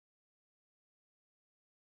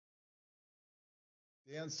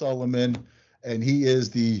Dan Solomon, and he is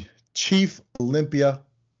the Chief Olympia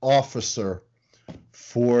Officer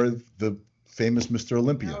for the famous Mr.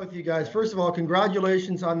 Olympia. With you guys, first of all,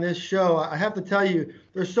 congratulations on this show. I have to tell you,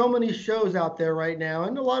 there's so many shows out there right now,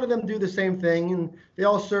 and a lot of them do the same thing, and they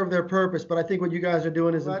all serve their purpose. But I think what you guys are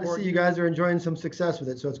doing is important. To see you guys are enjoying some success with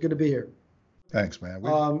it, so it's good to be here. Thanks, man.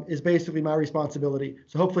 Is basically my responsibility.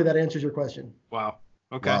 So hopefully that answers your question. Wow.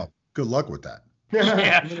 Okay. Wow. Good luck with that.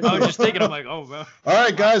 Yeah, I was just thinking, I'm like, oh, man. All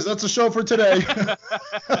right, guys, that's the show for today.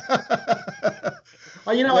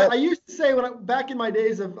 I used to say back in my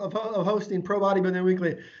days of hosting Pro Bodybuilding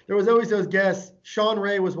Weekly, there was always those guests. Sean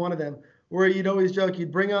Ray was one of them, where you'd always joke,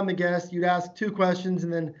 you'd bring on the guest, you'd ask 2 questions,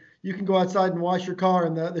 and then you can go outside and wash your car,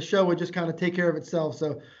 and the show would just kind of take care of itself.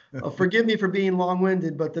 So forgive me for being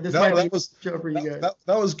long-winded, but this might be a show for you guys.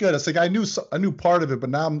 That was good. It's like I knew part of it, but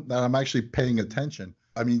now I'm actually paying attention.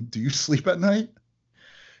 I mean, do you sleep at night?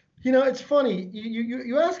 It's funny.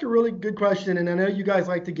 You ask a really good question, and I know you guys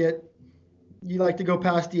like to go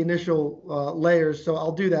past the initial layers, so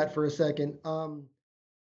I'll do that for a second.